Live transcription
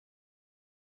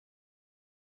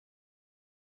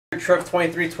Truck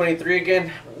 2323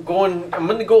 again. I'm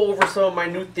going to go over some of my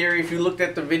new theory. If you looked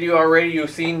at the video already,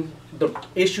 you've seen the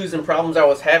issues and problems I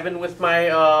was having with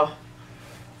my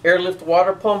airlift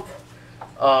water pump.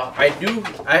 I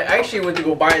actually went to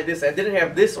go buy this. I didn't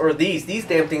have this or these. These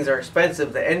damn things are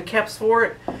expensive. The end caps for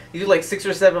it, these are like $6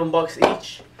 or $7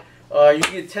 each.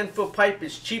 You get a 10-foot pipe.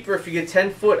 It's cheaper if you get 10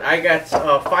 foot. I got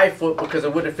 5 foot because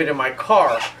it wouldn't fit in my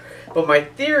car. But my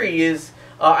theory is,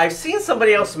 I've seen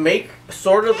somebody else make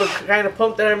sort of the kind of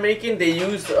pump that I'm making. They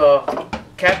used a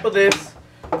cap of this,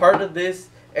 part of this,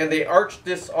 and they arched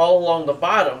this all along the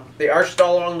bottom. They arched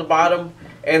all along the bottom,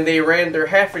 and they ran their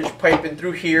 1/2-inch pipe in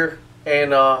through here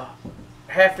and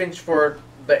 1/2 inch for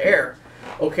the air.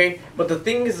 Okay, but the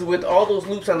thing is, with all those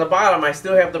loops on the bottom, I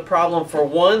still have the problem for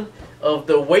one of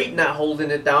the weight not holding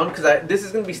it down, because this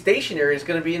is going to be stationary. It's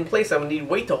going to be in place. I'm going to need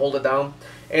weight to hold it down.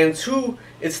 And two,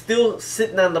 it's still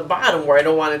sitting on the bottom where I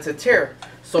don't want it to tear.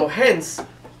 So hence,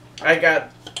 I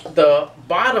got the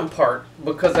bottom part,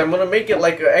 because I'm going to make it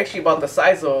like actually about the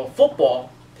size of a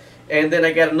football. And then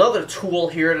I got another tool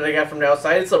here that I got from the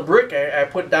outside. It's a brick I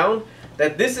put down,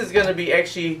 that this is going to be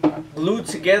actually glued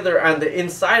together on the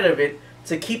inside of it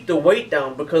to keep the weight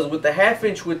down, because with the 1/2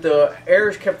 inch, with the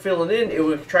air kept filling in, it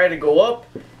would try to go up,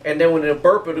 and then when it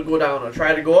burp, it would go down or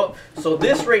try to go up. So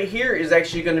this right here is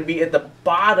actually going to be at the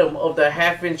bottom of the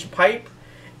 1/2 inch pipe,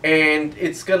 and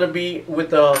it's going to be with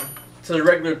the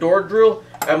regular door drill.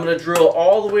 I'm going to drill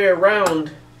all the way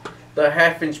around the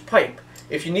 1/2 inch pipe.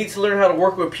 If you need to learn how to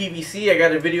work with PVC, I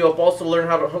got a video up also learn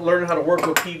how to work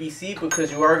with PVC,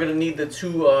 because you are going to need the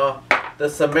two the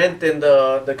cement and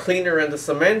the cleaner and the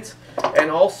cement.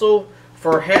 And also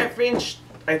for 1/2 inch,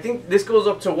 I think this goes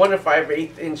up to 1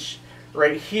 5/8 inch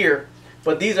right here.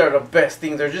 But these are the best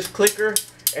things. They're just clicker,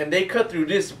 and they cut through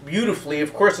this beautifully.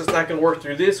 Of course, it's not going to work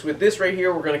through this. With this right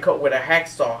here, we're going to cut with a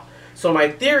hacksaw. So my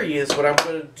theory is, what I'm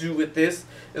going to do with this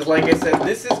is, like I said,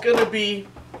 this is going to be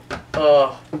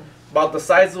about the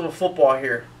size of a football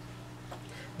here.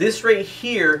 This right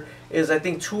here is, I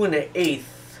think, 2 1/8.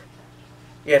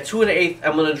 Yeah, 2 1/8.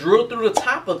 I'm going to drill through the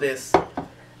top of this.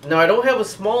 Now, I don't have a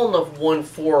small enough one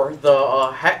for the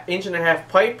 1.5 inch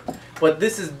pipe, but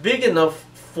this is big enough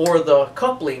for the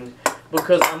coupling,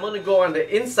 because I'm going to go on the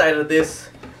inside of this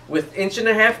with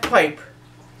 1.5 inch pipe,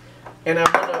 and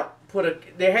I'm going to put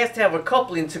there has to have a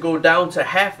coupling to go down to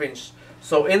 1/2 inch.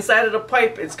 So inside of the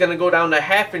pipe, it's going to go down to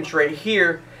 1/2 inch right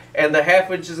here, and the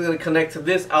 1/2 inch is going to connect to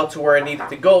this out to where I need it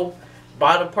to go.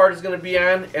 Bottom part is going to be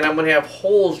on, and I'm going to have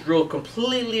holes drilled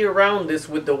completely around this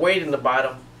with the weight in the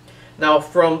bottom. Now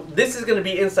this is going to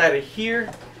be inside of here,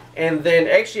 and then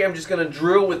actually I'm just going to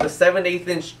drill with the 7/8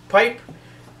 inch pipe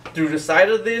through the side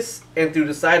of this and through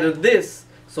the side of this.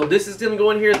 So this is going to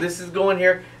go in here, this is going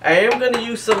here. I am going to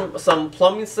use some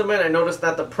plumbing cement. I know that's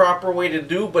not the proper way to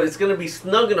do, but it's going to be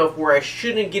snug enough where I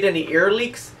shouldn't get any air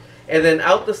leaks. And then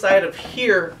out the side of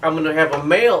here, I'm going to have a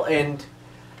male end,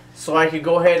 so I can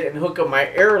go ahead and hook up my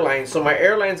air line. So my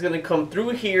air line is going to come through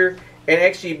here and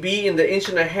actually be in the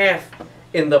 1.5 inch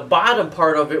in the bottom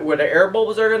part of it where the air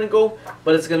bubbles are going to go,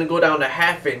 but it's going to go down to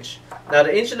 1/2 inch. Now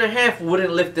the 1.5 inch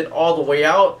wouldn't lift it all the way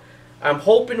out. I'm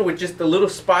hoping with just a little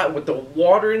spot with the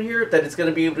water in here that it's going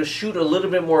to be able to shoot a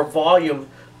little bit more volume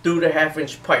through the 1/2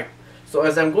 inch pipe. So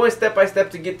as I'm going step by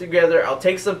step to get together, I'll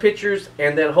take some pictures,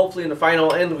 and then hopefully in the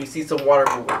final end we see some water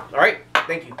moving. Alright,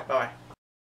 thank you. Bye-bye.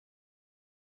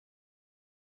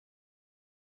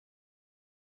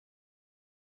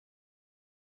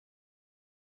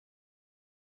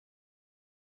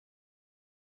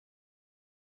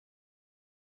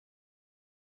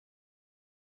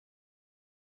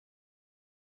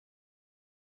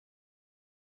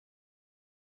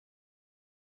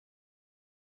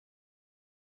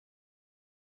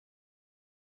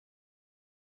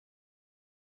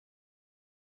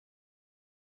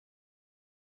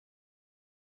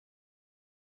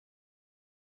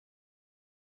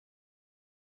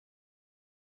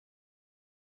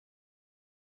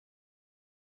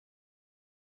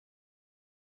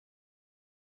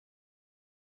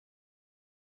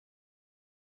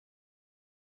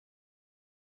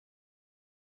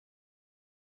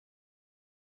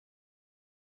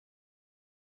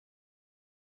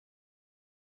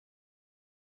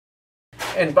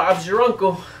 And Bob's your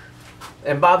uncle.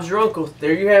 And Bob's your uncle.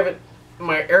 There you have it.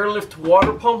 My airlift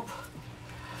water pump.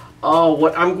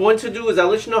 What I'm going to do is I'll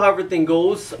let you know how everything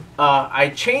goes. I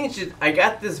changed it. I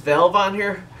got this valve on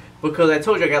here because I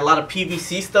told you I got a lot of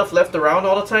PVC stuff left around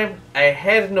all the time. I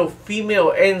had no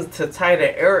female ends to tie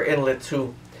the air inlet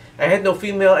to. I had no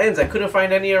female ends. I couldn't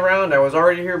find any around. I was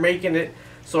already here making it.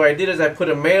 So what I did is I put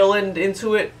a male end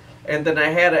into it, and then I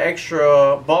had an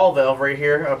extra ball valve right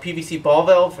here, a PVC ball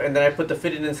valve, and then I put the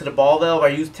fitting into the ball valve. I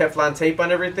used Teflon tape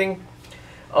on everything.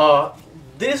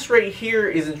 This right here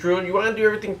isn't drilled. You want to do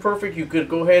everything perfect, you could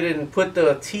go ahead and put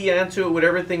the T onto it with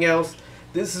everything else.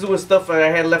 This is with stuff that I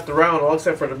had left around, all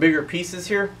except for the bigger pieces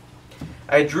here.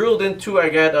 I drilled into, I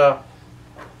got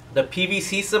the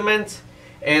PVC cement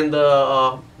and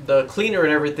the cleaner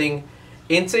and everything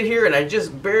into here, and I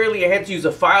just barely, I had to use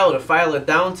a file to file it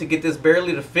down to get this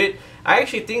barely to fit. I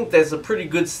actually think that's a pretty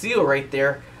good seal right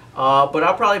there, but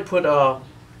I'll probably put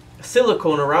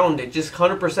silicone around it, just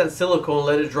 100% silicone,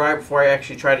 let it dry before I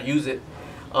actually try to use it.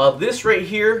 This right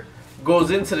here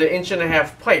goes into the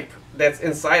 1.5-inch pipe that's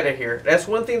inside of here. That's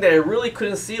one thing that I really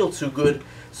couldn't seal too good,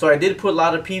 so I did put a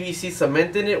lot of PVC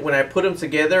cement in it when I put them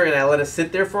together, and I let it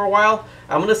sit there for a while.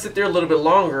 I'm going to sit there a little bit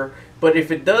longer, but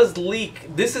if it does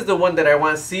leak, this is the one that I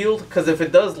want sealed, because if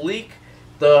it does leak,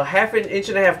 the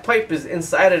 1.5-inch pipe is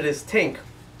inside of this tank.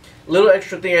 Little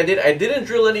extra thing I didn't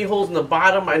drill any holes in the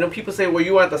bottom. I know people say, well,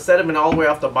 you want the sediment all the way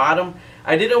off the bottom.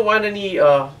 I didn't want any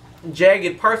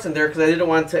jagged parts in there because I didn't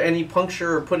want to any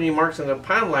puncture or put any marks in the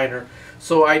pond liner.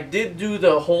 So I did do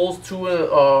the holes, 2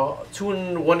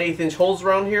 1/8-inch holes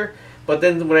around here. But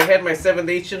then when I had my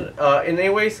 1/7 in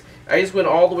anyways, I just went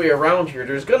all the way around here.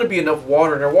 There's going to be enough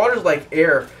water. Now water's like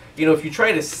air. You know, if you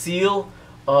try to seal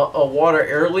a water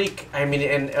air leak, I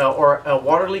mean, or a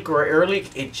water leak or air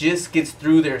leak, it just gets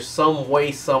through there some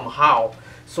way, somehow.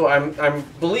 So I'm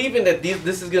believing that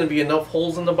this is going to be enough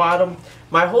holes in the bottom.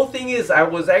 My whole thing is I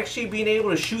was actually being able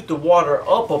to shoot the water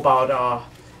up about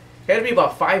had to be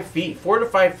about 5 feet, 4 to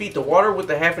 5 feet. The water with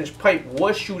the 1/2-inch pipe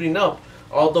was shooting up,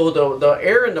 although the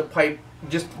air in the pipe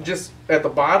just at the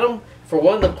bottom, for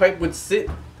one, the pipe would sit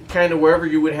kind of wherever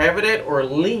you would have it at, or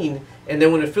lean, and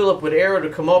then when it fill up with air, it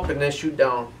would come up and then shoot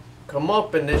down, come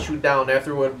up and then shoot down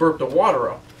after it would burp the water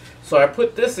up. So I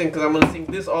put this in because I'm going to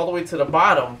sink this all the way to the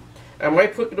bottom. I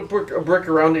might put a brick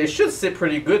around it. It should sit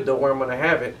pretty good though where I'm going to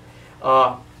have it.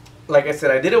 Like I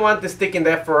said, I didn't want this sticking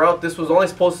that far out. This was only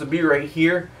supposed to be right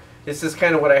here. This is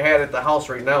kind of what I had at the house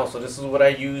right now, so this is what I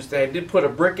used. And I did put a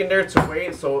brick in there to weigh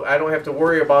it, so I don't have to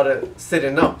worry about it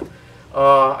sitting up.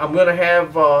 I'm gonna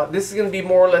have this is gonna be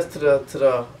more or less to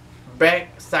the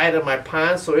back side of my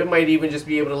pond, so it might even just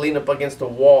be able to lean up against the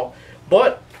wall.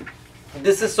 But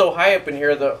this is so high up in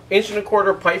here. The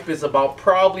 1.25-inch pipe is about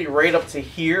probably right up to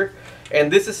here,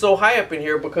 and this is so high up in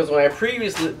here because when I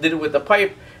previously did it with the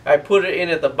pipe, I put it in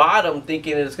at the bottom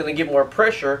thinking it's going to get more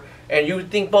pressure, and you would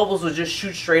think bubbles would just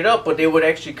shoot straight up, but they would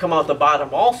actually come out the bottom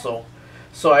also.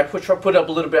 So I put up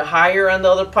a little bit higher on the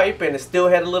other pipe, and it still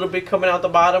had a little bit coming out the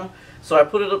bottom. So I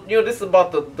put it up, you know, this is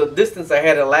about the distance I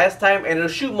had it last time, and it'll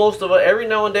shoot most of it. Every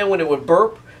now and then when it would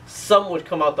burp, some would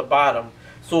come out the bottom.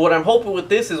 So what I'm hoping with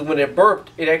this is when it burped,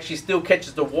 it actually still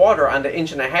catches the water on the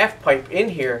 1.5-inch pipe in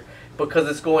here because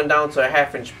it's going down to a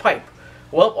 1/2-inch pipe.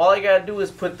 Well, all I gotta do is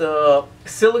put the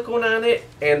silicone on it,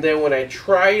 and then when I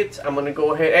try it, I'm gonna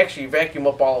go ahead, actually vacuum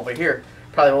up all over here.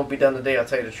 Probably won't be done today, I'll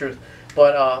tell you the truth.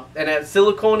 But and I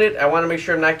silicone it. I want to make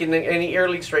sure I'm not getting any air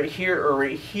leaks right here or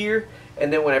right here.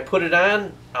 And then when I put it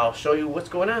on, I'll show you what's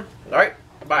going on. All right,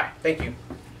 bye. Thank you.